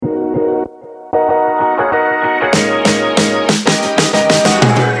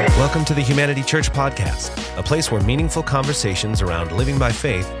to the Humanity Church podcast, a place where meaningful conversations around living by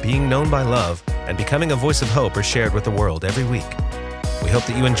faith, being known by love, and becoming a voice of hope are shared with the world every week. We hope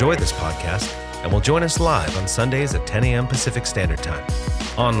that you enjoy this podcast and will join us live on Sundays at 10 a.m. Pacific Standard Time,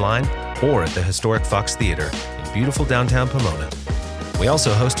 online or at the historic Fox Theater in beautiful downtown Pomona. We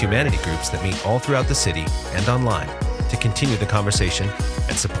also host humanity groups that meet all throughout the city and online to continue the conversation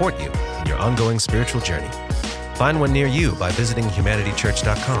and support you in your ongoing spiritual journey. Find one near you by visiting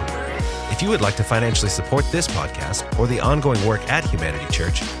humanitychurch.com. If you would like to financially support this podcast or the ongoing work at Humanity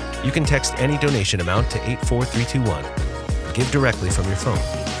Church, you can text any donation amount to 84321. Give directly from your phone.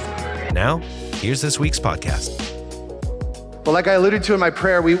 Now, here's this week's podcast. Well, like I alluded to in my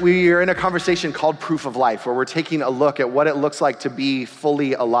prayer, we are in a conversation called Proof of Life, where we're taking a look at what it looks like to be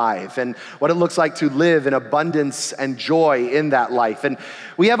fully alive and what it looks like to live in abundance and joy in that life. And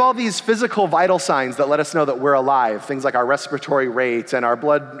we have all these physical vital signs that let us know that we're alive, things like our respiratory rate and our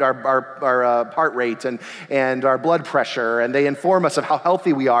heart rate and our blood pressure, and they inform us of how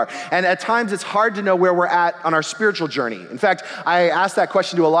healthy we are. And at times it's hard to know where we're at on our spiritual journey. In fact, I ask that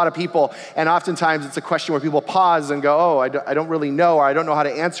question to a lot of people, and oftentimes it's a question where people pause and go, oh, I don't really know, or I don't know how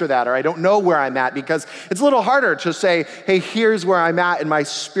to answer that, or I don't know where I'm at, because it's a little harder to say, hey, here's where I'm at in my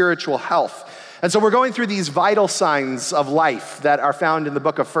spiritual health. And so we're going through these vital signs of life that are found in the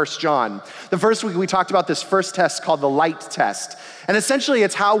book of 1 John. The first week we talked about this first test called the light test. And essentially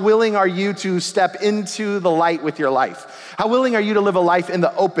it's how willing are you to step into the light with your life? How willing are you to live a life in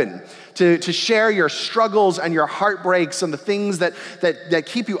the open? To share your struggles and your heartbreaks and the things that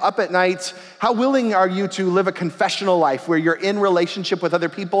keep you up at night? How willing are you to live a confessional life where you're in relationship with other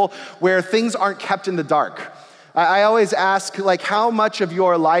people, where things aren't kept in the dark? I always ask, how much of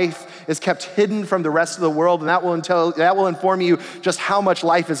your life is kept hidden from the rest of the world, and that will inform you just how much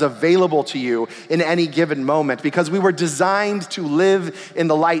life is available to you in any given moment, because we were designed to live in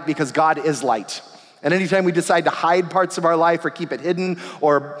the light because God is light. And anytime we decide to hide parts of our life or keep it hidden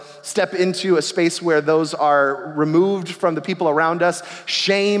or step into a space where those are removed from the people around us,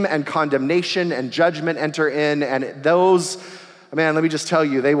 shame and condemnation and judgment enter in, and those, man, let me just tell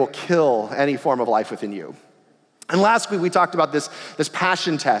you, they will kill any form of life within you. And last week we talked about this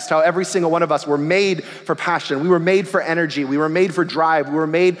passion test, how every single one of us were made for passion. We were made for energy. We were made for drive. We were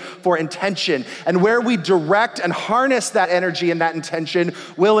made for intention. And where we direct and harness that energy and that intention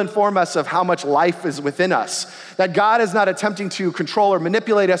will inform us of how much life is within us. That God is not attempting to control or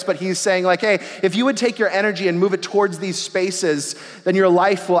manipulate us, but he's saying hey, if you would take your energy and move it towards these spaces, then your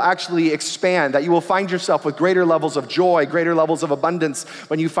life will actually expand, that you will find yourself with greater levels of joy, greater levels of abundance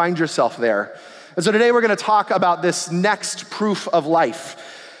when you find yourself there. And so today we're going to talk about this next proof of life.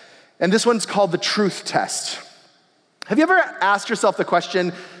 And this one's called the truth test. Have you ever asked yourself the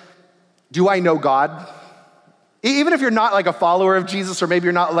question, do I know God? Even if you're not a follower of Jesus, or maybe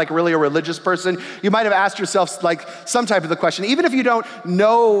you're not really a religious person, you might have asked yourself some type of the question. Even if you don't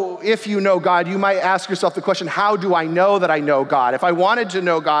know if you know God, you might ask yourself the question, how do I know that I know God? If I wanted to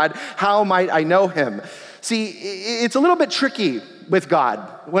know God, how might I know him? See, it's a little bit tricky with God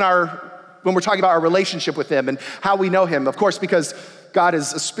when we're talking about our relationship with him and how we know him, of course, because God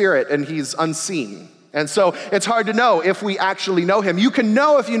is a spirit and he's unseen. And so it's hard to know if we actually know him. You can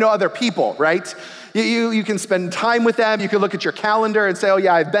know if you know other people, right? You can spend time with them. You can look at your calendar and say, oh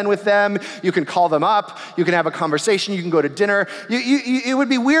yeah, I've been with them. You can call them up. You can have a conversation. You can go to dinner. It would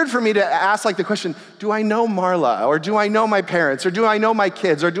be weird for me to ask the question, do I know Marla? Or do I know my parents? Or do I know my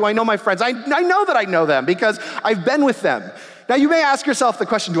kids? Or do I know my friends? I know that I know them because I've been with them. Now, you may ask yourself the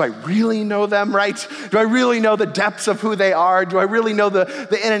question, do I really know them, right? Do I really know the depths of who they are? Do I really know the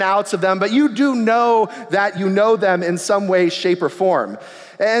in and outs of them? But you do know that you know them in some way, shape, or form.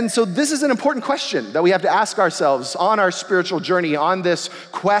 And so this is an important question that we have to ask ourselves on our spiritual journey, on this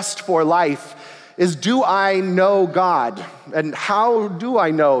quest for life, is do I know God? And how do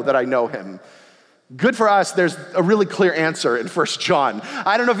I know that I know him? Good for us, there's a really clear answer in 1 John.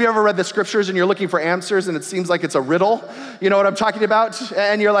 I don't know if you ever read the scriptures and you're looking for answers and it seems like it's a riddle. You know what I'm talking about?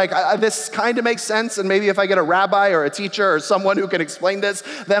 And you're like, this kind of makes sense, and maybe if I get a rabbi or a teacher or someone who can explain this,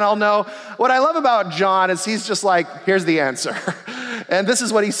 then I'll know. What I love about John is he's just like, here's the answer. And this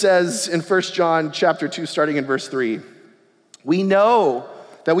is what he says in 1 John chapter 2, starting in verse 3. We know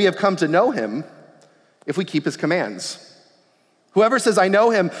that we have come to know him if we keep his commands. Whoever says, I know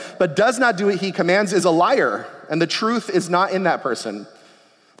him, but does not do what he commands is a liar, and the truth is not in that person.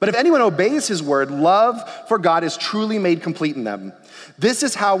 But if anyone obeys his word, love for God is truly made complete in them. This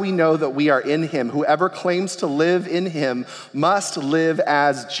is how we know that we are in him. Whoever claims to live in him must live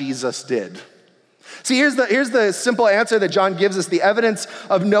as Jesus did. See, here's the simple answer that John gives us. The evidence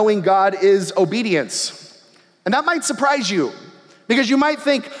of knowing God is obedience. And that might surprise you. Because you might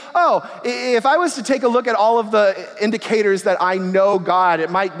think, oh, if I was to take a look at all of the indicators that I know God, it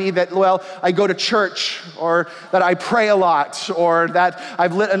might be that, well, I go to church, or that I pray a lot, or that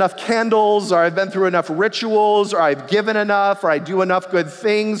I've lit enough candles, or I've been through enough rituals, or I've given enough, or I do enough good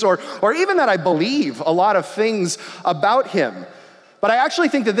things, or even that I believe a lot of things about him. But I actually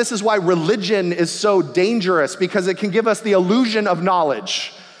think that this is why religion is so dangerous, because it can give us the illusion of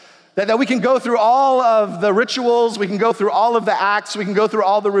knowledge. That we can go through all of the rituals, we can go through all of the acts, we can go through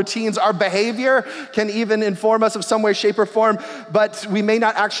all the routines. Our behavior can even inform us of some way, shape, or form, but we may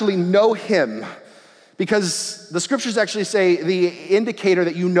not actually know him. Because the scriptures actually say the indicator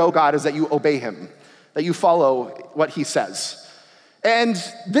that you know God is that you obey him, that you follow what he says. And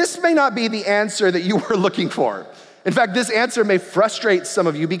this may not be the answer that you were looking for. In fact, this answer may frustrate some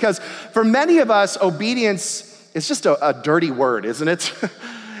of you, because for many of us, obedience is just a dirty word, isn't it?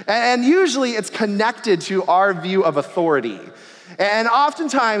 And usually it's connected to our view of authority. And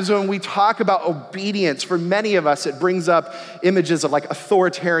oftentimes when we talk about obedience, for many of us, it brings up images of like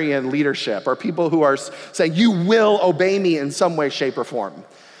authoritarian leadership, or people who are saying, you will obey me in some way, shape, or form.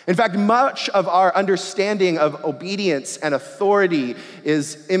 In fact, much of our understanding of obedience and authority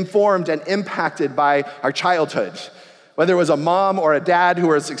is informed and impacted by our childhood. Whether it was a mom or a dad who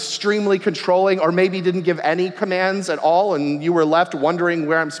was extremely controlling, or maybe didn't give any commands at all, and you were left wondering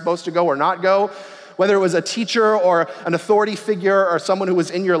where I'm supposed to go or not go. Whether it was a teacher or an authority figure or someone who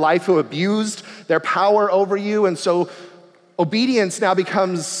was in your life who abused their power over you. And so obedience now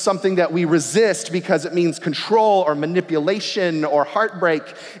becomes something that we resist because it means control or manipulation or heartbreak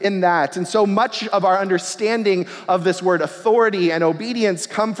in that. And so much of our understanding of this word authority and obedience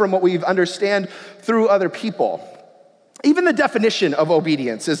come from what we understand through other people. Even the definition of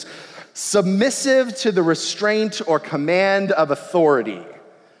obedience is submissive to the restraint or command of authority.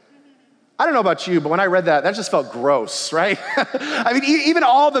 I don't know about you, but when I read that just felt gross, right? I mean, even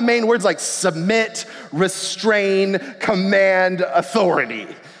all the main words like submit, restrain, command, authority.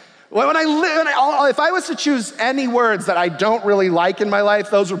 If I was to choose any words that I don't really like in my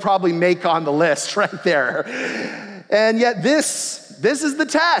life, those would probably make on the list right there. And yet this is the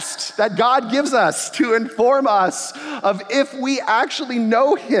test that God gives us to inform us of if we actually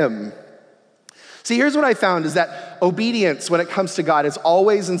know him. See, here's what I found is that obedience, when it comes to God, is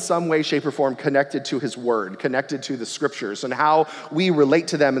always in some way, shape, or form connected to his word, connected to the scriptures, and how we relate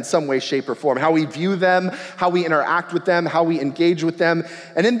to them in some way, shape, or form, how we view them, how we interact with them, how we engage with them.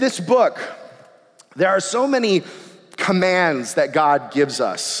 And in this book, there are so many commands that God gives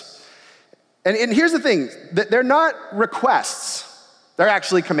us. And here's the thing, they're not requests, they're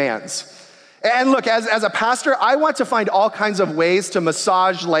actually commands. And look, as a pastor, I want to find all kinds of ways to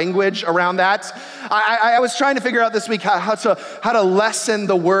massage language around that. I was trying to figure out this week how to lessen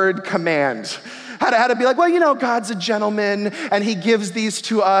the word command. How to be like, well, you know, God's a gentleman and he gives these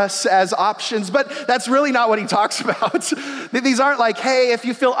to us as options, but that's really not what he talks about. These aren't like, hey, if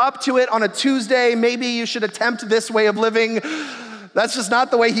you feel up to it on a Tuesday, maybe you should attempt this way of living. That's just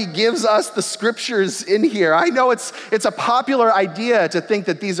not the way he gives us the scriptures in here. I know it's a popular idea to think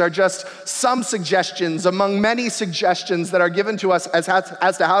that these are just some suggestions among many suggestions that are given to us as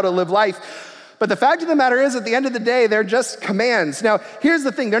to how to live life. But the fact of the matter is, at the end of the day, they're just commands. Now, here's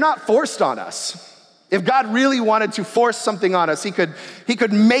the thing, they're not forced on us. If God really wanted to force something on us, he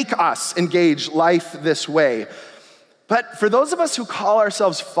could make us engage life this way. But for those of us who call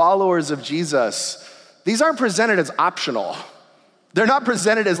ourselves followers of Jesus, these aren't presented as optional. They're not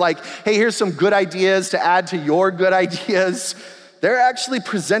presented as like, hey, here's some good ideas to add to your good ideas. They're actually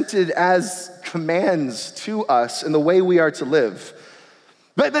presented as commands to us in the way we are to live.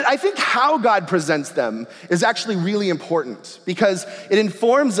 But I think how God presents them is actually really important because it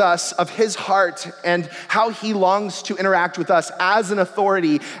informs us of his heart and how he longs to interact with us as an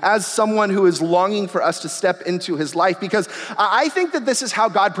authority, as someone who is longing for us to step into his life. Because I think that this is how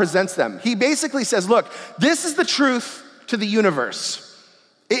God presents them. He basically says, look, this is the truth to the universe.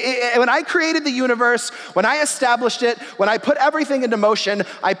 When I created the universe, when I established it, when I put everything into motion,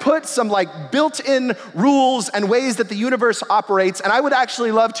 I put some like built-in rules and ways that the universe operates, and I would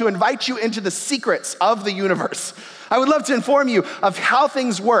actually love to invite you into the secrets of the universe. I would love to inform you of how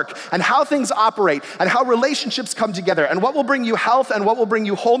things work and how things operate and how relationships come together and what will bring you health and what will bring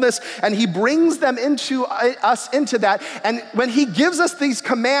you wholeness. And he brings them into us into that. And when he gives us these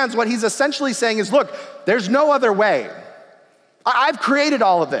commands, what he's essentially saying is, look, there's no other way. I've created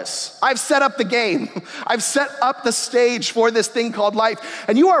all of this. I've set up the game. I've set up the stage for this thing called life.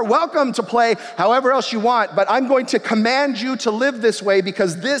 And you are welcome to play however else you want, but I'm going to command you to live this way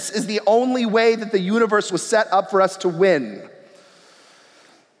because this is the only way that the universe was set up for us to win.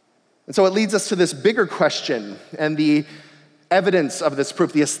 And so it leads us to this bigger question and the evidence of this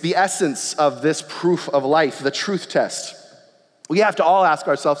proof, the essence of this proof of life, the truth test, we have to all ask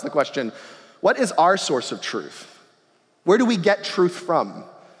ourselves the question, what is our source of truth? Where do we get truth from?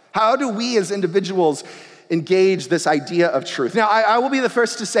 How do we as individuals engage this idea of truth? Now, I will be the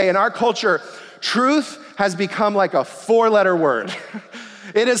first to say in our culture, truth has become like a four-letter word.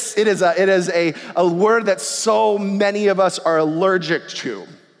 It is a word that so many of us are allergic to.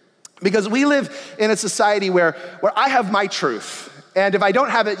 Because we live in a society where I have my truth, and if I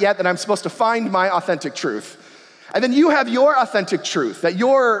don't have it yet, then I'm supposed to find my authentic truth. And then you have your authentic truth that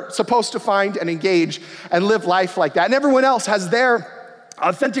you're supposed to find and engage and live life like that. And everyone else has their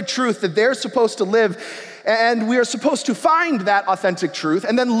authentic truth that they're supposed to live, and we are supposed to find that authentic truth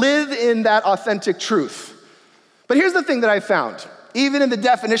and then live in that authentic truth. But here's the thing that I found, even in the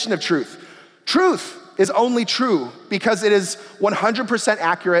definition of truth, truth is only true because it is 100%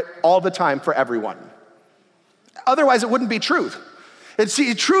 accurate all the time for everyone. Otherwise, it wouldn't be truth.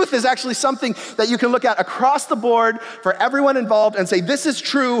 Truth is actually something that you can look at across the board for everyone involved and say, this is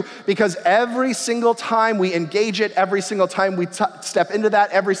true because every single time we engage it, every single time we step into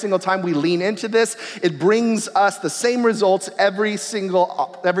that, every single time we lean into this, it brings us the same results every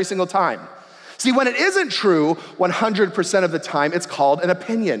single time. See, when it isn't true 100% of the time, it's called an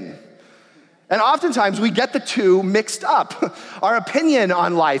opinion. And oftentimes we get the two mixed up. Our opinion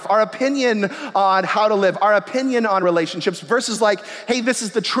on life, our opinion on how to live, our opinion on relationships versus like, hey, this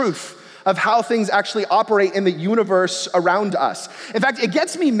is the truth of how things actually operate in the universe around us. In fact, it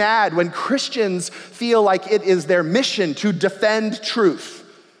gets me mad when Christians feel like it is their mission to defend truth.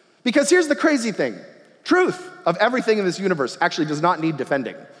 Because here's the crazy thing. Truth of everything in this universe actually does not need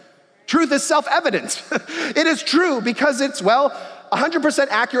defending. Truth is self-evident. It is true because it's, 100%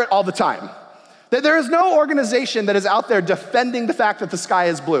 accurate all the time. There is no organization that is out there defending the fact that the sky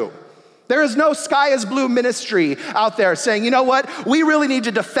is blue. There is no sky is blue ministry out there saying, you know what, we really need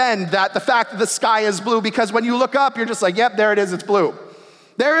to defend the fact that the sky is blue because when you look up, you're just like, yep, there it is, it's blue.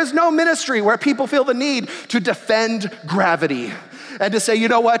 There is no ministry where people feel the need to defend gravity and to say, you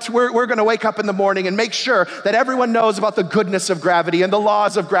know what, we're gonna wake up in the morning and make sure that everyone knows about the goodness of gravity and the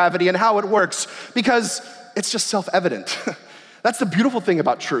laws of gravity and how it works because it's just self-evident. That's the beautiful thing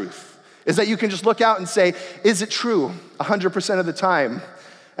about truth. Is that you can just look out and say, is it true 100% of the time?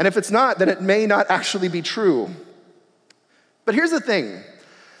 And if it's not, then it may not actually be true. But here's the thing.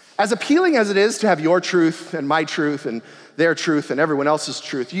 As appealing as it is to have your truth and my truth and their truth and everyone else's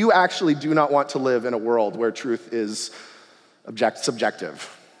truth, you actually do not want to live in a world where truth is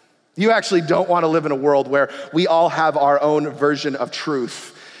subjective. You actually don't want to live in a world where we all have our own version of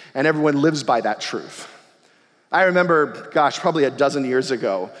truth and everyone lives by that truth. I remember, probably a dozen years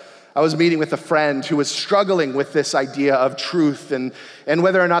ago, I was meeting with a friend who was struggling with this idea of truth and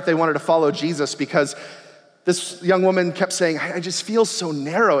whether or not they wanted to follow Jesus because this young woman kept saying, I just feel so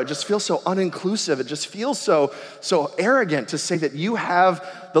narrow. It just feels so uninclusive. It just feels so arrogant to say that you have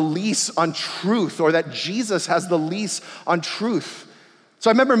the lease on truth or that Jesus has the lease on truth. So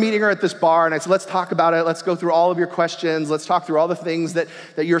I remember meeting her at this bar and I said, let's talk about it. Let's go through all of your questions. Let's talk through all the things that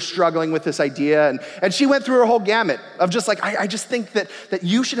you're struggling with this idea. And she went through her whole gamut of just like, I just think that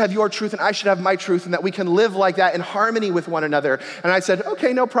you should have your truth and I should have my truth and that we can live like that in harmony with one another. And I said,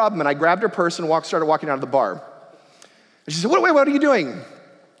 okay, no problem. And I grabbed her purse and started walking out of the bar. And she said, wait, what are you doing?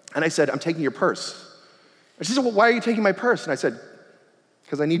 And I said, I'm taking your purse. And she said, well, why are you taking my purse? And I said,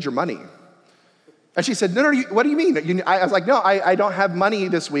 because I need your money. And she said, no, what do you mean? I was like, no, I don't have money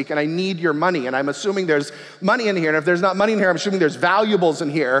this week and I need your money. And I'm assuming there's money in here. And if there's not money in here, I'm assuming there's valuables in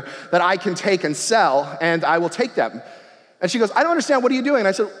here that I can take and sell and I will take them. And she goes, I don't understand, what are you doing? And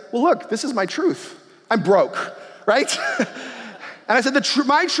I said, well, look, this is my truth. I'm broke, right? And I said,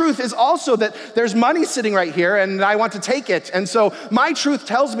 my truth is also that there's money sitting right here and I want to take it. And so my truth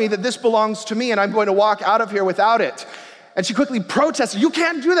tells me that this belongs to me and I'm going to walk out of here without it. And she quickly protested, you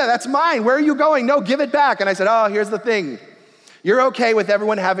can't do that, that's mine, where are you going? No, give it back. And I said, here's the thing. You're okay with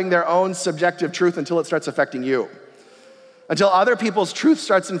everyone having their own subjective truth until it starts affecting you. Until other people's truth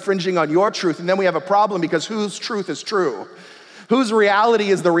starts infringing on your truth, and then we have a problem because whose truth is true? Whose reality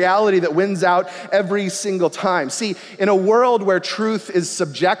is the reality that wins out every single time? See, in a world where truth is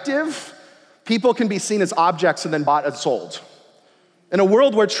subjective, people can be seen as objects and then bought and sold. In a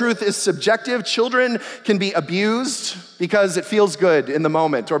world where truth is subjective, children can be abused because it feels good in the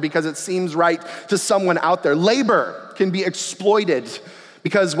moment or because it seems right to someone out there. Labor can be exploited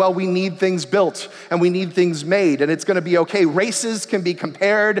because, we need things built and we need things made and it's gonna be okay. Races can be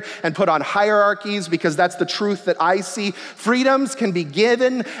compared and put on hierarchies because that's the truth that I see. Freedoms can be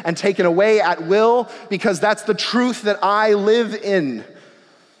given and taken away at will because that's the truth that I live in.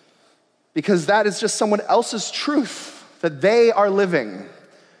 Because that is just someone else's truth that they are living.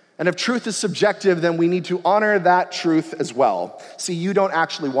 And if truth is subjective, then we need to honor that truth as well. See, you don't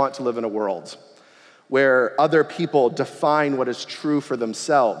actually want to live in a world where other people define what is true for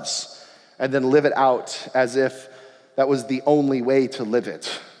themselves and then live it out as if that was the only way to live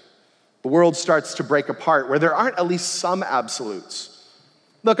it. The world starts to break apart where there aren't at least some absolutes.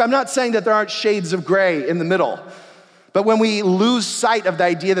 Look, I'm not saying that there aren't shades of gray in the middle, but when we lose sight of the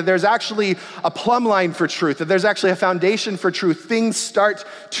idea that there's actually a plumb line for truth, that there's actually a foundation for truth, things start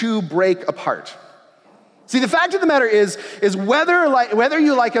to break apart. See, the fact of the matter is whether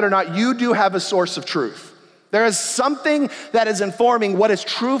you like it or not, you do have a source of truth. There is something that is informing what is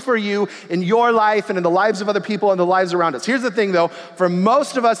true for you in your life and in the lives of other people and the lives around us. Here's the thing though, for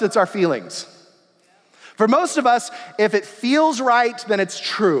most of us, it's our feelings. For most of us, if it feels right, then it's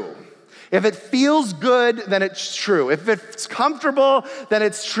true. If it feels good, then it's true. If it's comfortable, then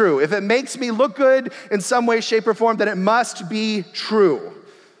it's true. If it makes me look good in some way, shape, or form, then it must be true.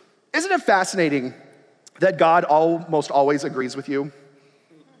 Isn't it fascinating that God almost always agrees with you?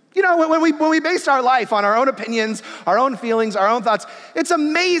 You know, when we base our life on our own opinions, our own feelings, our own thoughts, it's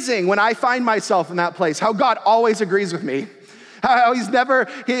amazing when I find myself in that place, how God always agrees with me. How he's never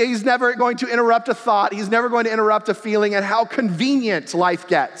going to interrupt a thought, he's never going to interrupt a feeling, and how convenient life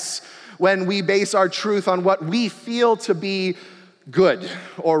gets when we base our truth on what we feel to be good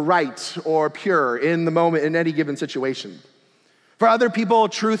or right or pure in the moment in any given situation. For other people,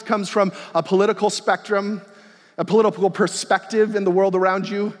 truth comes from a political spectrum, a political perspective in the world around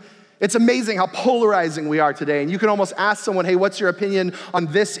you. It's amazing how polarizing we are today. And you can almost ask someone, hey, what's your opinion on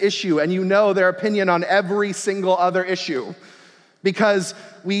this issue? And you know their opinion on every single other issue, because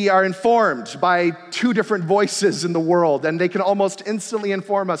we are informed by two different voices in the world, and they can almost instantly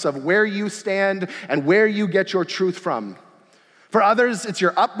inform us of where you stand and where you get your truth from. For others, it's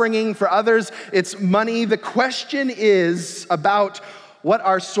your upbringing. For others, it's money. The question is about what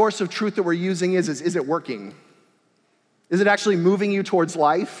our source of truth that we're using is it working? Is it actually moving you towards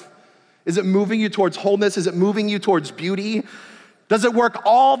life? Is it moving you towards wholeness? Is it moving you towards beauty? Does it work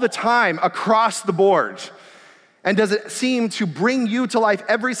all the time across the board? And does it seem to bring you to life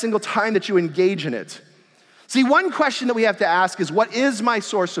every single time that you engage in it? See, one question that we have to ask is, what is my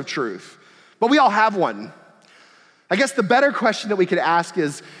source of truth? But we all have one. I guess the better question that we could ask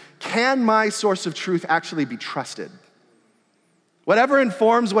is, can my source of truth actually be trusted? Whatever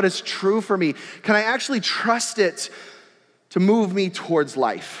informs what is true for me, can I actually trust it to move me towards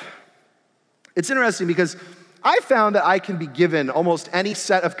life? It's interesting because I found that I can be given almost any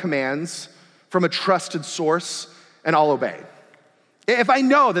set of commands from a trusted source and I'll obey. If I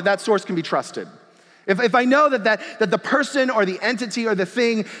know that that source can be trusted, if I know that the person or the entity or the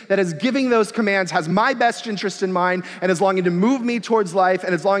thing that is giving those commands has my best interest in mind and is longing to move me towards life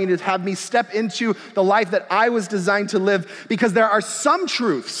and is longing to have me step into the life that I was designed to live, because there are some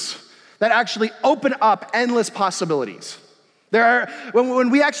truths that actually open up endless possibilities. When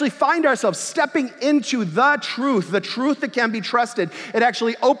we actually find ourselves stepping into the truth that can be trusted, it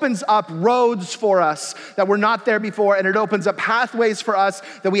actually opens up roads for us that were not there before, and it opens up pathways for us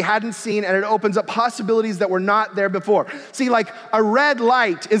that we hadn't seen, and it opens up possibilities that were not there before. See, like a red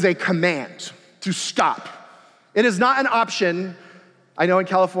light is a command to stop. It is not an option. I know in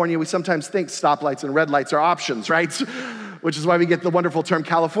California, we sometimes think stoplights and red lights are options, right? Which is why we get the wonderful term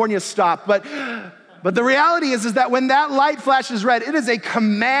California stop. But the reality is that when that light flashes red, it is a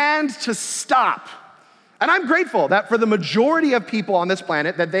command to stop. And I'm grateful that for the majority of people on this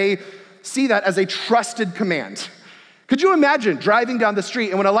planet, that they see that as a trusted command. Could you imagine driving down the street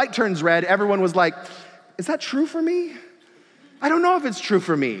and when a light turns red, everyone was like, is that true for me? I don't know if it's true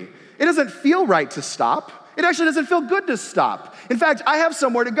for me. It doesn't feel right to stop. It actually doesn't feel good to stop. In fact, I have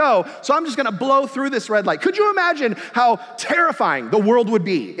somewhere to go, so I'm just gonna blow through this red light. Could you imagine how terrifying the world would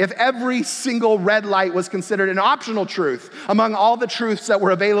be if every single red light was considered an optional truth among all the truths that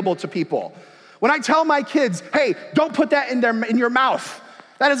were available to people? When I tell my kids, hey, don't put that in your mouth,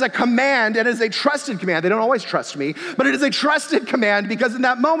 that is a command, and it is a trusted command. They don't always trust me, but it is a trusted command, because in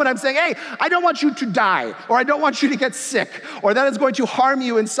that moment I'm saying, hey, I don't want you to die, or I don't want you to get sick, or that is going to harm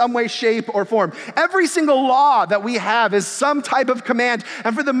you in some way, shape, or form. Every single law that we have is some type of command,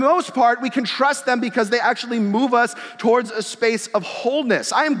 and for the most part, we can trust them because they actually move us towards a space of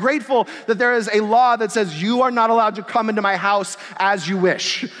wholeness. I am grateful that there is a law that says you are not allowed to come into my house as you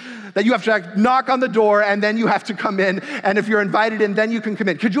wish. That you have to knock on the door and then you have to come in, and if you're invited in, then you can come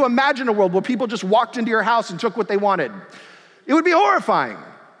in. Could you imagine a world where people just walked into your house and took what they wanted? It would be horrifying.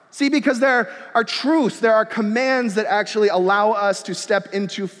 See, because there are truths, there are commands that actually allow us to step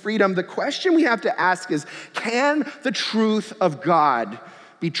into freedom. The question we have to ask is, can the truth of God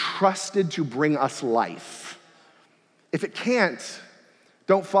be trusted to bring us life? If it can't,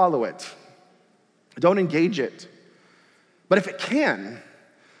 don't follow it. Don't engage it. But if it can,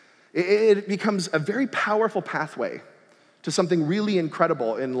 it becomes a very powerful pathway to something really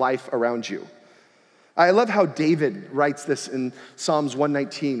incredible in life around you. I love how David writes this in Psalms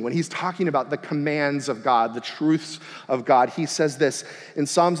 119 when he's talking about the commands of God, the truths of God. He says this in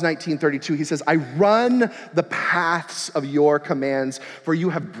Psalms 19:32. He says, "I run the paths of your commands, for you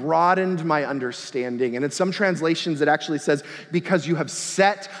have broadened my understanding." And in some translations, it actually says, "Because you have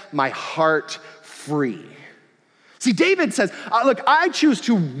set my heart free." See, David says, look, I choose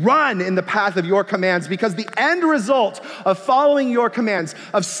to run in the path of your commands because the end result of following your commands,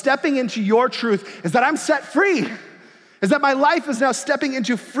 of stepping into your truth, is that I'm set free. Is that my life is now stepping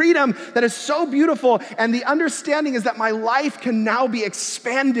into freedom that is so beautiful. And the understanding is that my life can now be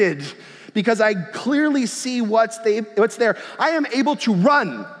expanded because I clearly see what's there. I am able to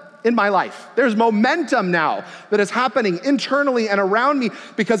run in my life. There's momentum now that is happening internally and around me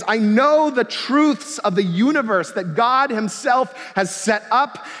because I know the truths of the universe that God himself has set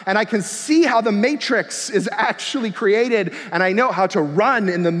up, and I can see how the matrix is actually created, and I know how to run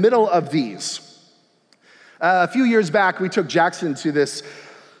in the middle of these. A few years back, we took Jackson to this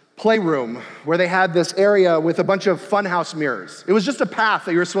playroom where they had this area with a bunch of funhouse mirrors. It was just a path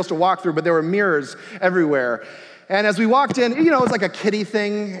that you were supposed to walk through, but there were mirrors everywhere. And as we walked in, it was like a kiddie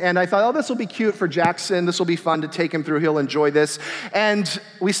thing, and I thought, this will be cute for Jackson. This will be fun to take him through. He'll enjoy this. And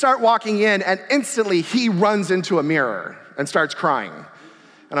we start walking in, and instantly he runs into a mirror and starts crying.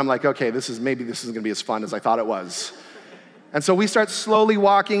 And I'm like, okay, maybe this isn't gonna be as fun as I thought it was. And so we start slowly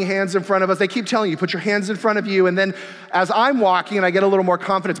walking, hands in front of us. They keep telling you, put your hands in front of you. And then as I'm walking and I get a little more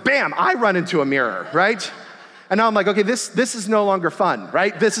confidence, bam, I run into a mirror, right? And now I'm like, okay, this is no longer fun,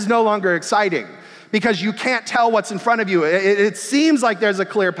 right? This is no longer exciting. Because you can't tell what's in front of you. It seems like there's a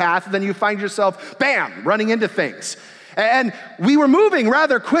clear path, and then you find yourself, bam, running into things. And we were moving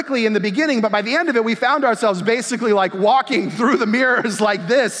rather quickly in the beginning, but by the end of it, we found ourselves basically like walking through the mirrors like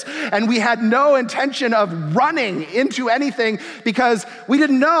this, and we had no intention of running into anything because we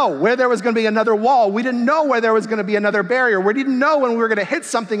didn't know where there was gonna be another wall. We didn't know where there was gonna be another barrier. We didn't know when we were gonna hit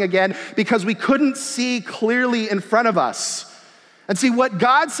something again because we couldn't see clearly in front of us. And see, what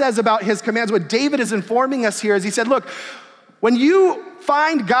God says about his commands, what David is informing us here is he said, look, when you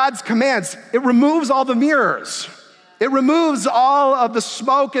find God's commands, it removes all the mirrors. It removes all of the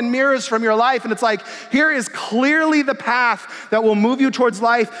smoke and mirrors from your life. And it's like, here is clearly the path that will move you towards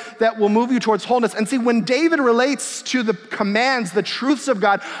life, that will move you towards wholeness. And see, when David relates to the commands, the truths of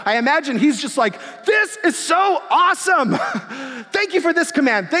God, I imagine he's just like, this is so awesome. Thank you for this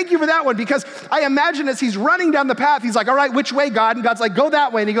command. Thank you for that one. Because I imagine as he's running down the path, he's like, all right, which way, God? And God's like, go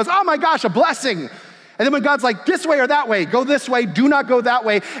that way. And he goes, oh my gosh, a blessing. And then when God's like, this way or that way, go this way, do not go that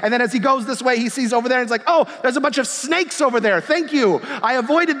way. And then as he goes this way, he sees over there and it's like, oh, there's a bunch of snakes over there. Thank you. I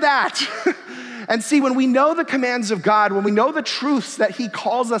avoided that. And see, when we know the commands of God, when we know the truths that he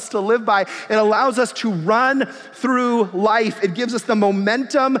calls us to live by, it allows us to run through life. It gives us the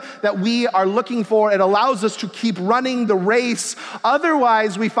momentum that we are looking for. It allows us to keep running the race.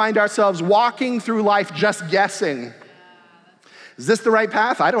 Otherwise, we find ourselves walking through life just guessing. Is this the right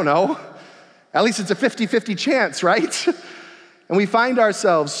path? I don't know. At least it's a 50-50 chance, right? And we find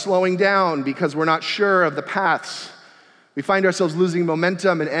ourselves slowing down because we're not sure of the paths. We find ourselves losing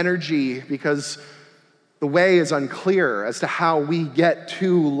momentum and energy because the way is unclear as to how we get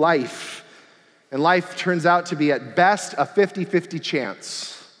to life. And life turns out to be at best a 50-50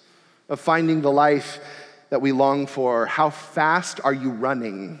 chance of finding the life that we long for. How fast are you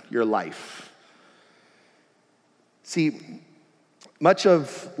running your life? See, much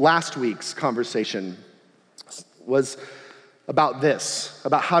of last week's conversation was about this,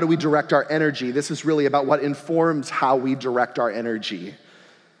 about how do we direct our energy. This is really about what informs how we direct our energy.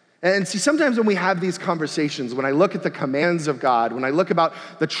 And see, sometimes when we have these conversations, when I look at the commands of God, when I look about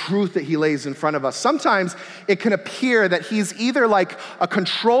the truth that he lays in front of us, sometimes it can appear that he's either like a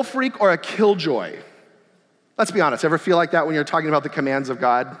control freak or a killjoy. Let's be honest, ever feel like that when you're talking about the commands of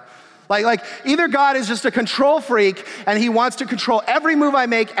God? Like either God is just a control freak and he wants to control every move I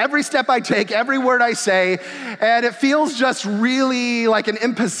make, every step I take, every word I say, and it feels just really like an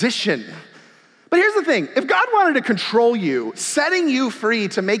imposition. But here's the thing, if God wanted to control you, setting you free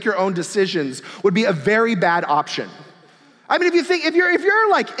to make your own decisions would be a very bad option. I mean, if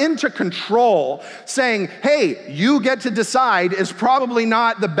you're like into control, saying, hey, you get to decide is probably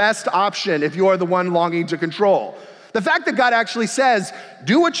not the best option if you're the one longing to control. The fact that God actually says,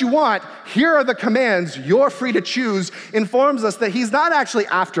 do what you want, here are the commands, you're free to choose, informs us that he's not actually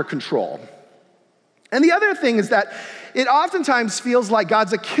after control. And the other thing is that it oftentimes feels like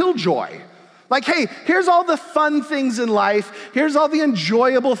God's a killjoy. Like, hey, here's all the fun things in life. Here's all the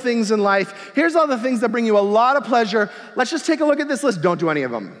enjoyable things in life. Here's all the things that bring you a lot of pleasure. Let's just take a look at this list. Don't do any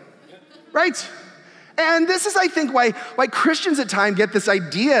of them, right? And this is, I think, why Christians at times get this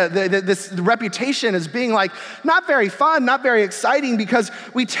idea, this reputation as being like not very fun, not very exciting, because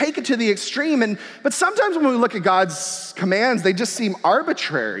we take it to the extreme. But sometimes when we look at God's commands, they just seem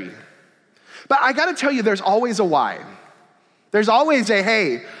arbitrary. But I gotta tell you, there's always a why. There's always a,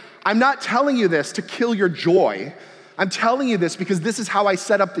 hey, I'm not telling you this to kill your joy. I'm telling you this because this is how I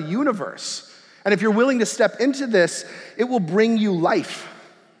set up the universe. And if you're willing to step into this, it will bring you life.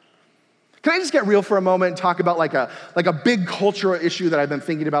 Can I just get real for a moment and talk about like a big cultural issue that I've been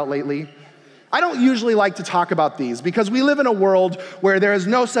thinking about lately? I don't usually like to talk about these because we live in a world where there is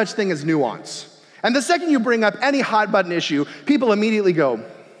no such thing as nuance. And the second you bring up any hot button issue, people immediately go,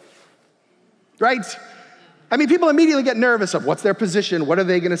 right? I mean, people immediately get nervous of what's their position, what are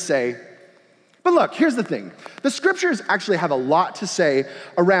they gonna say? But look, here's the thing. The scriptures actually have a lot to say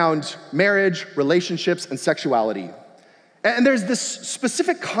around marriage, relationships, and sexuality. And there's this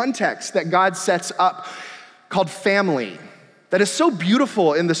specific context that God sets up called family that is so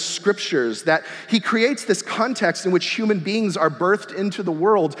beautiful in the scriptures that he creates this context in which human beings are birthed into the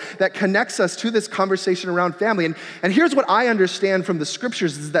world that connects us to this conversation around family. And here's what I understand from the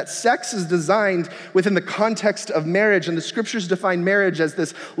scriptures is that sex is designed within the context of marriage, and the scriptures define marriage as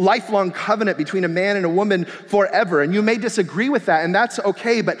this lifelong covenant between a man and a woman forever. And you may disagree with that, and that's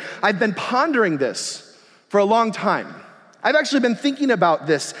okay, but I've been pondering this for a long time. I've actually been thinking about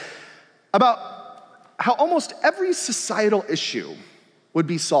this, about how almost every societal issue would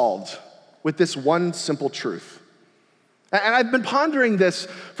be solved with this one simple truth. And I've been pondering this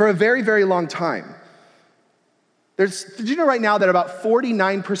for a very, very long time. Did you know right now that about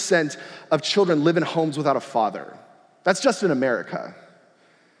 49% of children live in homes without a father? That's just in America.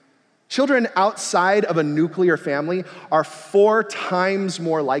 Children outside of a nuclear family are 4 times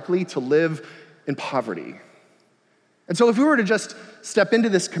more likely to live in poverty. And so if we were to just step into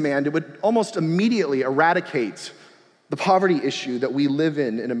this command, it would almost immediately eradicate the poverty issue that we live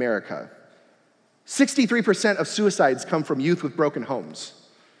in America. 63% of suicides come from youth with broken homes.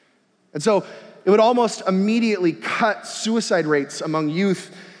 And so it would almost immediately cut suicide rates among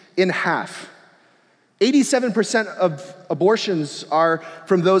youth in half. 87% of abortions are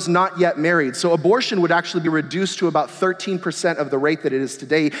from those not yet married. So abortion would actually be reduced to about 13% of the rate that it is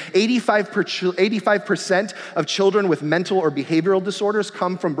today. 85% of children with mental or behavioral disorders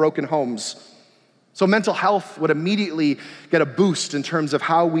come from broken homes. So mental health would immediately get a boost in terms of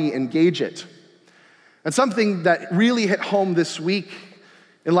how we engage it. And something that really hit home this week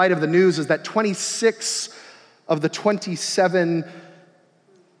in light of the news is that 26 of the 27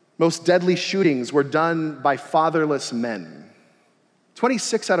 most deadly shootings were done by fatherless men.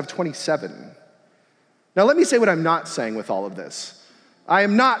 26 out of 27. Now let me say what I'm not saying with all of this. I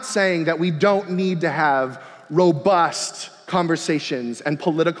am not saying that we don't need to have robust conversations and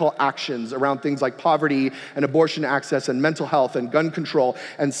political actions around things like poverty and abortion access and mental health and gun control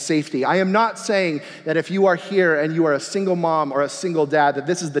and safety. I am not saying that if you are here and you are a single mom or a single dad, that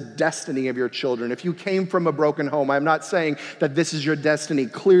this is the destiny of your children. If you came from a broken home, I'm not saying that this is your destiny.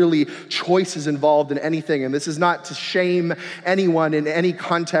 Clearly, choice is involved in anything, and this is not to shame anyone in any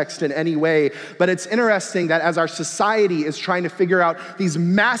context in any way, but it's interesting that as our society is trying to figure out these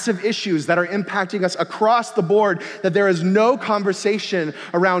massive issues that are impacting us across the board, that there is no conversation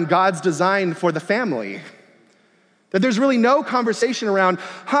around God's design for the family. That there's really no conversation around,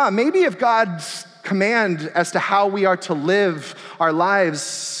 maybe if God's command as to how we are to live our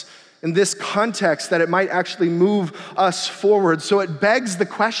lives in this context, that it might actually move us forward. So it begs the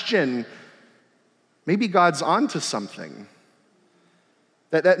question, maybe God's onto something.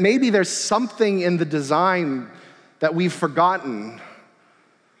 That maybe there's something in the design that we've forgotten.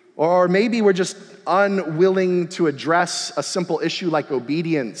 Or maybe we're just unwilling to address a simple issue like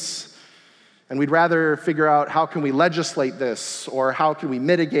obedience, and we'd rather figure out how can we legislate this, or how can we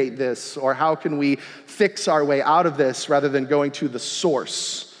mitigate this, or how can we fix our way out of this, rather than going to the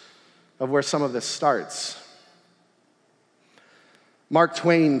source of where some of this starts. Mark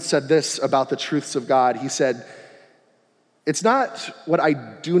Twain said this about the truths of God. He said, "It's not what I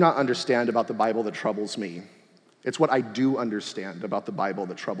do not understand about the Bible that troubles me. It's what I do understand about the Bible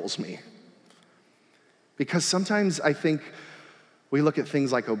that troubles me." Because sometimes I think we look at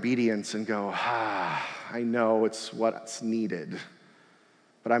things like obedience and go, I know it's what's needed,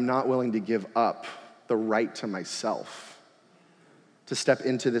 but I'm not willing to give up the right to myself to step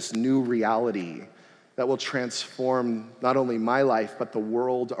into this new reality that will transform not only my life, but the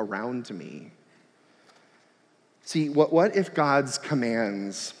world around me. See, what if God's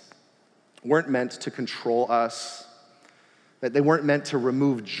commands weren't meant to control us, that they weren't meant to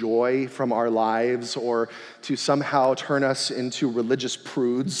remove joy from our lives or to somehow turn us into religious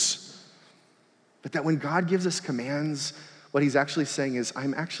prudes, but that when God gives us commands, what he's actually saying is,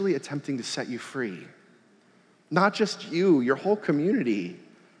 I'm actually attempting to set you free. Not just you, your whole community.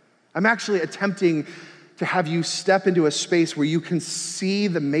 I'm actually attempting to have you step into a space where you can see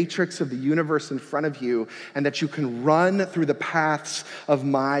the matrix of the universe in front of you and that you can run through the paths of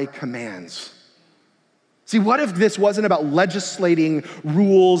my commands. See, what if this wasn't about legislating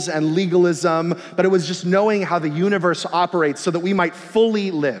rules and legalism, but it was just knowing how the universe operates so that we might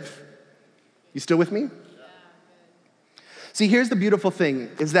fully live? You still with me? See, here's the beautiful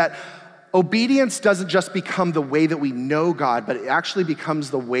thing, is that obedience doesn't just become the way that we know God, but it actually becomes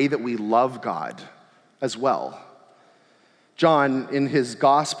the way that we love God as well. John, in his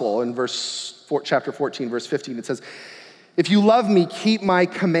gospel, in chapter 14, verse 15, it says, if you love me, keep my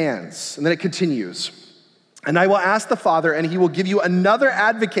commands. And then it continues, and I will ask the Father, and he will give you another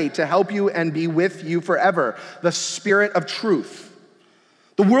advocate to help you and be with you forever, the Spirit of truth.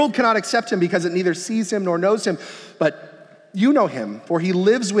 The world cannot accept him because it neither sees him nor knows him, but you know him, for he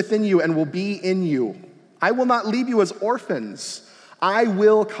lives within you and will be in you. I will not leave you as orphans. I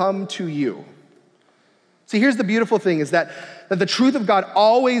will come to you. See, here's the beautiful thing, is that the truth of God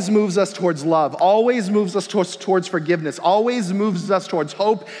always moves us towards love, always moves us towards forgiveness, always moves us towards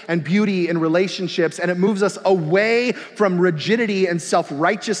hope and beauty in relationships, and it moves us away from rigidity and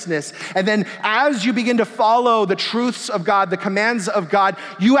self-righteousness. And then as you begin to follow the truths of God, the commands of God,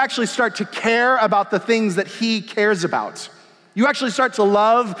 you actually start to care about the things that he cares about. You actually start to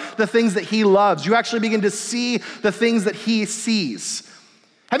love the things that he loves. You actually begin to see the things that he sees.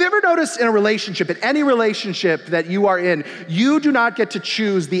 Have you ever noticed in a relationship, in any relationship that you are in, you do not get to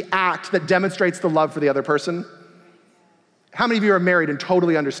choose the act that demonstrates the love for the other person? How many of you are married and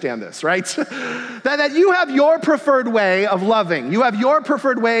totally understand this, right? that you have your preferred way of loving. You have your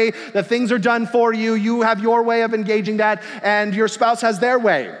preferred way that things are done for you. You have your way of engaging that, and your spouse has their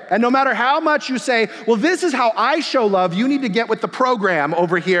way. And no matter how much you say, well, this is how I show love, you need to get with the program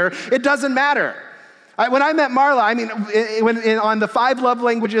over here, it doesn't matter. When I met Marla, on the 5 love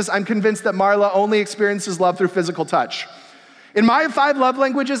languages, I'm convinced that Marla only experiences love through physical touch. In my 5 love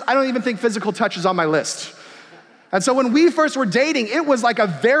languages, I don't even think physical touch is on my list. And so when we first were dating, it was like a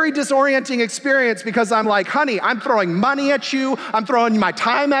very disorienting experience because I'm like, honey, I'm throwing money at you. I'm throwing my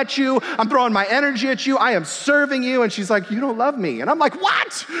time at you. I'm throwing my energy at you. I am serving you. And she's like, you don't love me. And I'm like,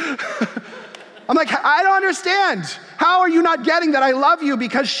 what? I'm like, I don't understand. How are you not getting that I love you?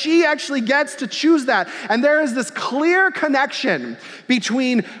 Because she actually gets to choose that. And there is this clear connection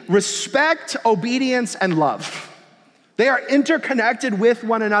between respect, obedience, and love. They are interconnected with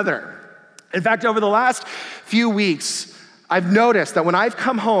one another. In fact, over the last few weeks, I've noticed that when I've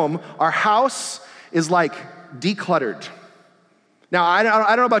come home, our house is like decluttered. Now, I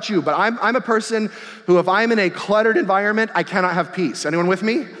don't know about you, but I'm a person who, if I'm in a cluttered environment, I cannot have peace. Anyone with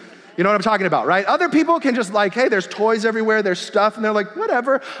me? You know what I'm talking about, right? Other people can just like, hey, there's toys everywhere, there's stuff, and they're like,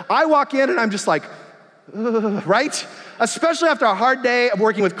 whatever. I walk in and I'm just like, right? Especially after a hard day of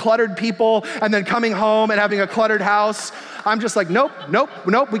working with cluttered people and then coming home and having a cluttered house. I'm just like, nope,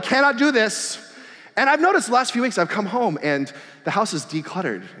 we cannot do this. And I've noticed the last few weeks I've come home and the house is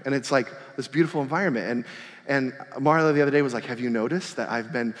decluttered and it's like this beautiful environment. And Marla the other day was like, have you noticed that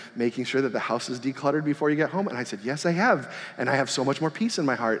I've been making sure that the house is decluttered before you get home? And I said, yes, I have. And I have so much more peace in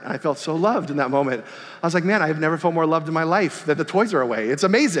my heart. And I felt so loved in that moment. I was like, man, I've never felt more loved in my life that the toys are away. It's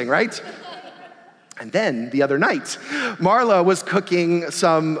amazing, right? And then the other night, Marla was cooking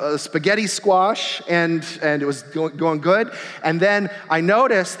some spaghetti squash and it was going good. And then I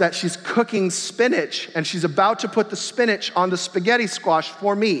noticed that she's cooking spinach and she's about to put the spinach on the spaghetti squash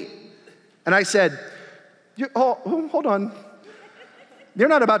for me. And I said, hold on. You're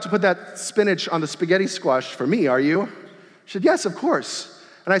not about to put that spinach on the spaghetti squash for me, are you? She said, yes, of course.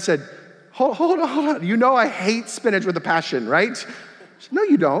 And I said, hold on. You know I hate spinach with a passion, right? She said, no,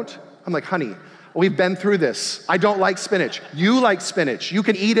 you don't. I'm like, honey, we've been through this. I don't like spinach. You like spinach. You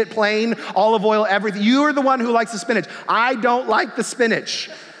can eat it plain, olive oil, everything. You're the one who likes the spinach. I don't like the spinach.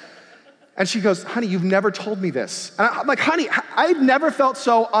 And she goes, honey, you've never told me this. And I'm like, honey, I've never felt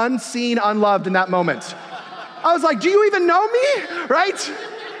so unseen, unloved in that moment. I was like, do you even know me, right?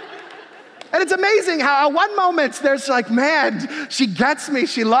 And it's amazing how at one moment there's like, man, she gets me,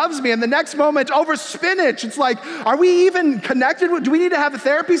 she loves me. And the next moment over spinach, it's like, are we even connected? Do we need to have a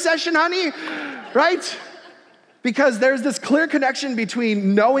therapy session, honey? Right? Because there's this clear connection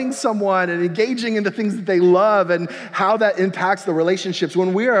between knowing someone and engaging in the things that they love and how that impacts the relationships.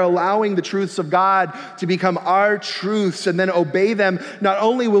 When we are allowing the truths of God to become our truths and then obey them, not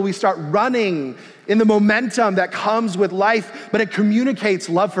only will we start running in the momentum that comes with life, but it communicates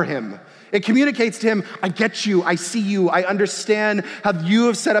love for him. It communicates to him, I get you, I see you, I understand how you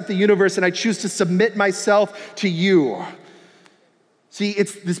have set up the universe, and I choose to submit myself to you. See,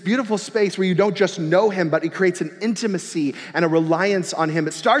 it's this beautiful space where you don't just know him, but it creates an intimacy and a reliance on him.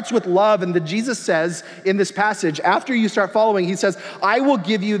 It starts with love, and Jesus says in this passage, after you start following, he says, I will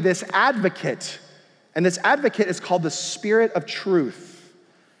give you this advocate. And this advocate is called the Spirit of Truth.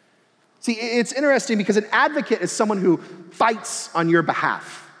 See, it's interesting because an advocate is someone who fights on your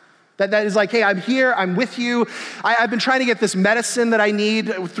behalf. That is like, hey, I'm here, I'm with you. I've been trying to get this medicine that I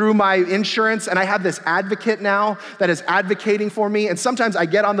need through my insurance, and I have this advocate now that is advocating for me. And sometimes I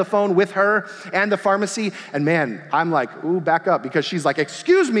get on the phone with her and the pharmacy, and man, I'm like, ooh, back up, because she's like,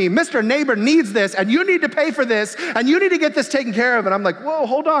 excuse me, Mr. Neighbor needs this, and you need to pay for this, and you need to get this taken care of. And I'm like, whoa,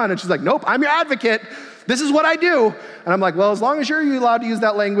 hold on. And she's like, nope, I'm your advocate. This is what I do. And I'm like, well, as long as you're allowed to use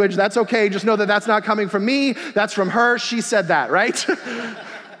that language, that's okay. Just know that that's not coming from me. That's from her. She said that, right?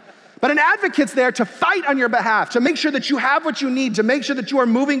 But an advocate's there to fight on your behalf, to make sure that you have what you need, to make sure that you are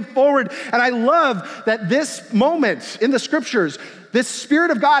moving forward. And I love that this moment in the scriptures, this Spirit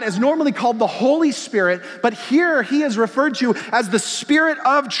of God is normally called the Holy Spirit, but here he is referred to as the Spirit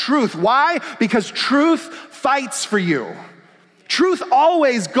of Truth. Why? Because truth fights for you. Truth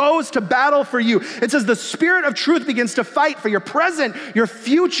always goes to battle for you. It says the Spirit of Truth begins to fight for your present, your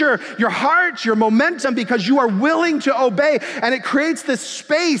future, your heart, your momentum, because you are willing to obey. And it creates this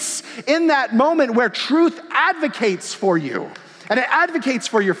space in that moment where truth advocates for you. And it advocates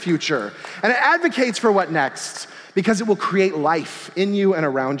for your future. And it advocates for what next, because it will create life in you and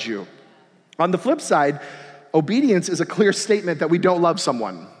around you. On the flip side, obedience is a clear statement that we don't love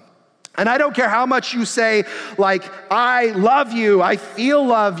someone. And I don't care how much you say, like, I love you, I feel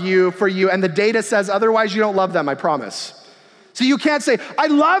love you for you, and the data says otherwise, you don't love them, I promise. So you can't say, I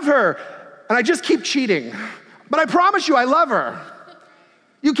love her, and I just keep cheating, but I promise you I love her.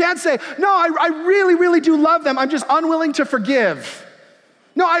 You can't say, no, I really, really do love them, I'm just unwilling to forgive.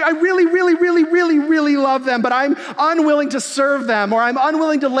 No, I really, really, really, really, really love them, but I'm unwilling to serve them, or I'm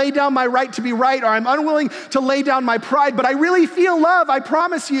unwilling to lay down my right to be right, or I'm unwilling to lay down my pride, but I really feel love, I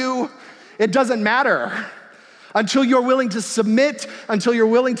promise you. It doesn't matter until you're willing to submit, until you're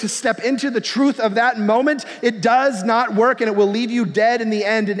willing to step into the truth of that moment. It does not work, and it will leave you dead in the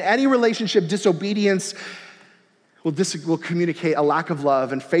end. In any relationship, disobedience will communicate a lack of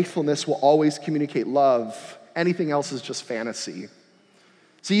love, and faithfulness will always communicate love. Anything else is just fantasy.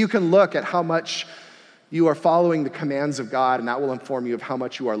 So you can look at how much you are following the commands of God, and that will inform you of how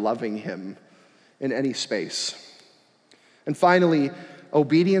much you are loving him in any space. And finally,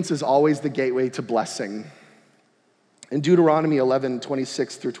 obedience is always the gateway to blessing. In Deuteronomy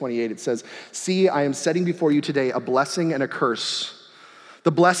 11:26-28, it says, see, I am setting before you today a blessing and a curse.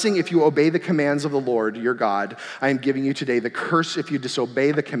 The blessing if you obey the commands of the Lord, your God, I am giving you today. The curse if you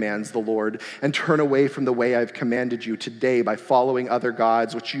disobey the commands of the Lord and turn away from the way I've commanded you today by following other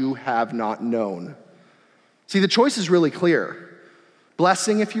gods which you have not known. See, the choice is really clear.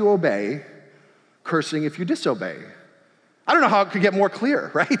 Blessing if you obey, cursing if you disobey. I don't know how it could get more clear,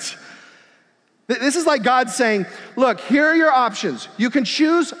 right? This is like God saying, look, here are your options. You can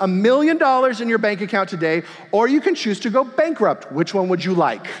choose $1 million in your bank account today, or you can choose to go bankrupt. Which one would you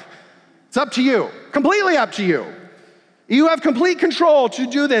like? It's up to you, completely up to you. You have complete control to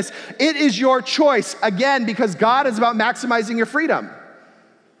do this. It is your choice, again, because God is about maximizing your freedom.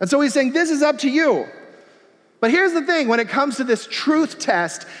 And so he's saying, this is up to you. But here's the thing, when it comes to this truth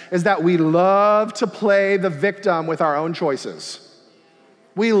test, is that we love to play the victim with our own choices.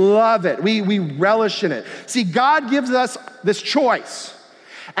 We love it. We relish in it. See, God gives us this choice.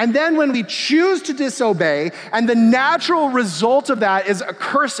 And then when we choose to disobey, and the natural result of that is a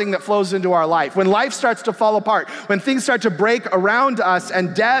cursing that flows into our life. When life starts to fall apart, when things start to break around us,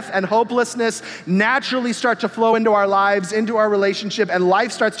 and death and hopelessness naturally start to flow into our lives, into our relationship, and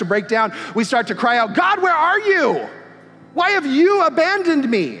life starts to break down, we start to cry out, God, where are you? Why have you abandoned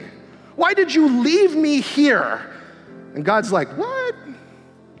me? Why did you leave me here? And God's like, what?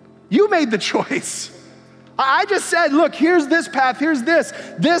 You made the choice. I just said, look, here's this path, here's this.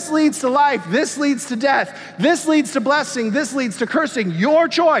 This leads to life, this leads to death, this leads to blessing, this leads to cursing, your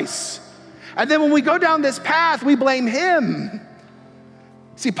choice. And then when we go down this path, we blame him.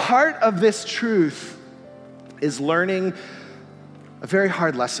 See, part of this truth is learning a very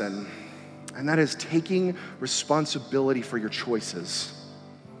hard lesson, and that is taking responsibility for your choices.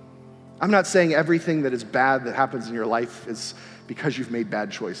 I'm not saying everything that is bad that happens in your life is because you've made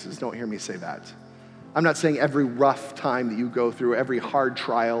bad choices. Don't hear me say that. I'm not saying every rough time that you go through, every hard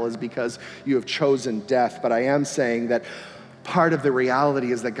trial is because you have chosen death, but I am saying that part of the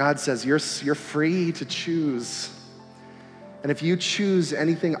reality is that God says you're free to choose. And if you choose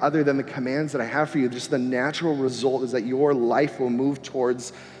anything other than the commands that I have for you, just the natural result is that your life will move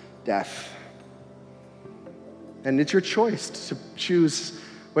towards death. And it's your choice to choose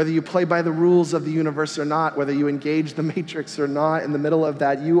whether you play by the rules of the universe or not, whether you engage the matrix or not. In the middle of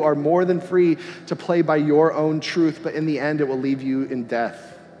that, you are more than free to play by your own truth, but in the end, it will leave you in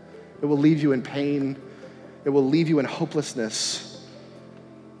death. It will leave you in pain. It will leave you in hopelessness.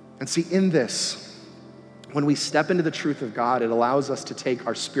 And see, in this, when we step into the truth of God, it allows us to take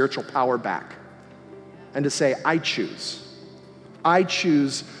our spiritual power back and to say, I choose. I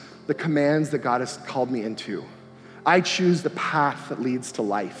choose the commands that God has called me into. I choose the path that leads to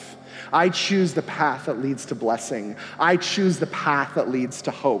life. I choose the path that leads to blessing. I choose the path that leads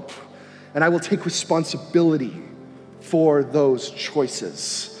to hope. And I will take responsibility for those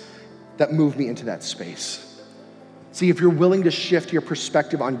choices that move me into that space. See, if you're willing to shift your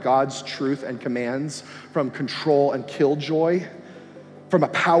perspective on God's truth and commands from control and killjoy, from a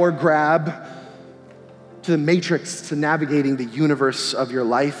power grab to the matrix to navigating the universe of your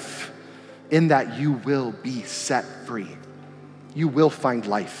life, in that you will be set free. You will find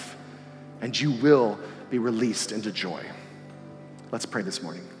life, and you will be released into joy. Let's pray this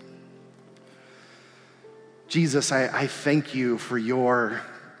morning. Jesus, I thank you for your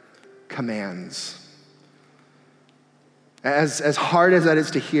commands. As hard as that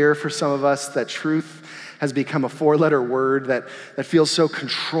is to hear for some of us, that truth has become a four-letter word that feels so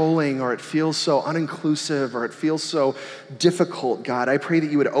controlling, or it feels so uninclusive, or it feels so difficult, God. I pray that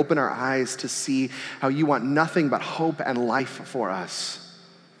you would open our eyes to see how you want nothing but hope and life for us.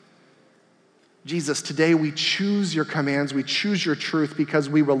 Jesus, today we choose your commands, we choose your truth because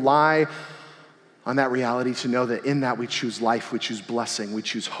we rely on that reality to know that in that we choose life, we choose blessing, we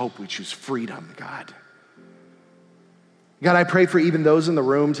choose hope, we choose freedom, God. God, I pray for even those in the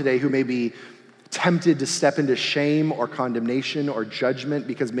room today who may be tempted to step into shame or condemnation or judgment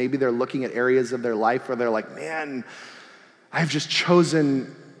because maybe they're looking at areas of their life where they're like, man, I've just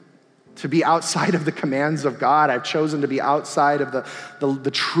chosen to be outside of the commands of God. I've chosen to be outside of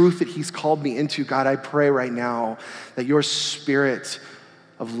the truth that he's called me into. God, I pray right now that your spirit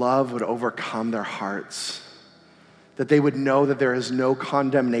of love would overcome their hearts, that they would know that there is no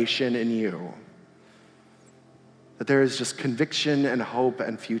condemnation in you, that there is just conviction and hope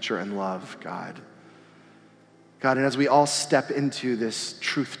and future and love, God. God, and as we all step into this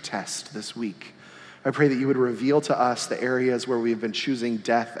truth test this week, I pray that you would reveal to us the areas where we've been choosing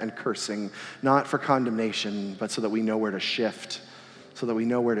death and cursing, not for condemnation, but so that we know where to shift, so that we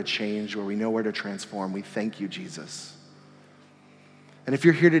know where to change, where we know where to transform. We thank you, Jesus. And if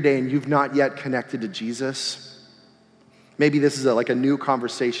you're here today and you've not yet connected to Jesus, maybe this is like a new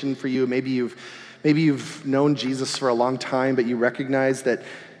conversation for you. Maybe you've known Jesus for a long time, but you recognize that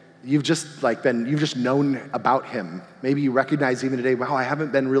you've just known about him. Maybe you recognize even today, wow, I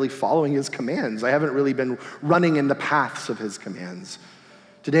haven't been really following his commands. I haven't really been running in the paths of his commands.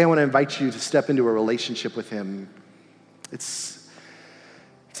 Today I want to invite you to step into a relationship with him. It's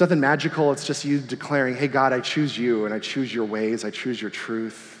nothing magical. It's just you declaring, hey, God, I choose you and I choose your ways. I choose your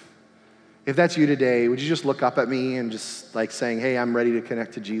truth. If that's you today, would you just look up at me and just like saying, hey, I'm ready to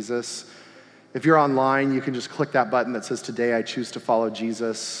connect to Jesus? If you're online, you can just click that button that says, today I choose to follow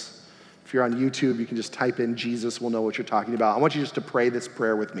Jesus. If you're on YouTube, you can just type in Jesus. We'll know what you're talking about. I want you just to pray this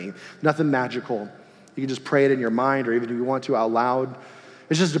prayer with me. Nothing magical. You can just pray it in your mind, or even if you want to out loud.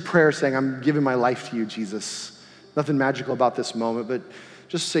 It's just a prayer saying, I'm giving my life to you, Jesus. Nothing magical about this moment, but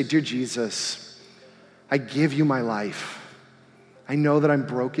just say, dear Jesus, I give you my life. I know that I'm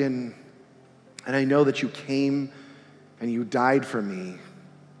broken, and I know that you came and you died for me.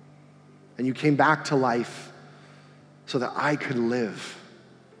 And you came back to life so that I could live.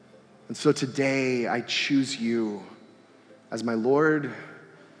 And so today I choose you as my Lord.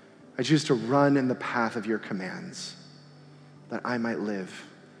 I choose to run in the path of your commands that I might live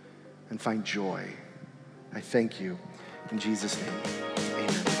and find joy. I thank you in Jesus' name.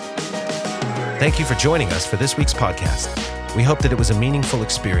 Amen. Thank you for joining us for this week's podcast. We hope that it was a meaningful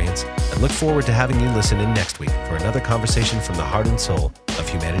experience and look forward to having you listen in next week for another conversation from the heart and soul of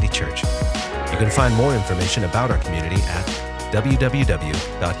Humanity Church. You can find more information about our community at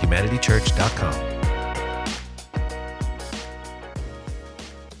www.humanitychurch.com.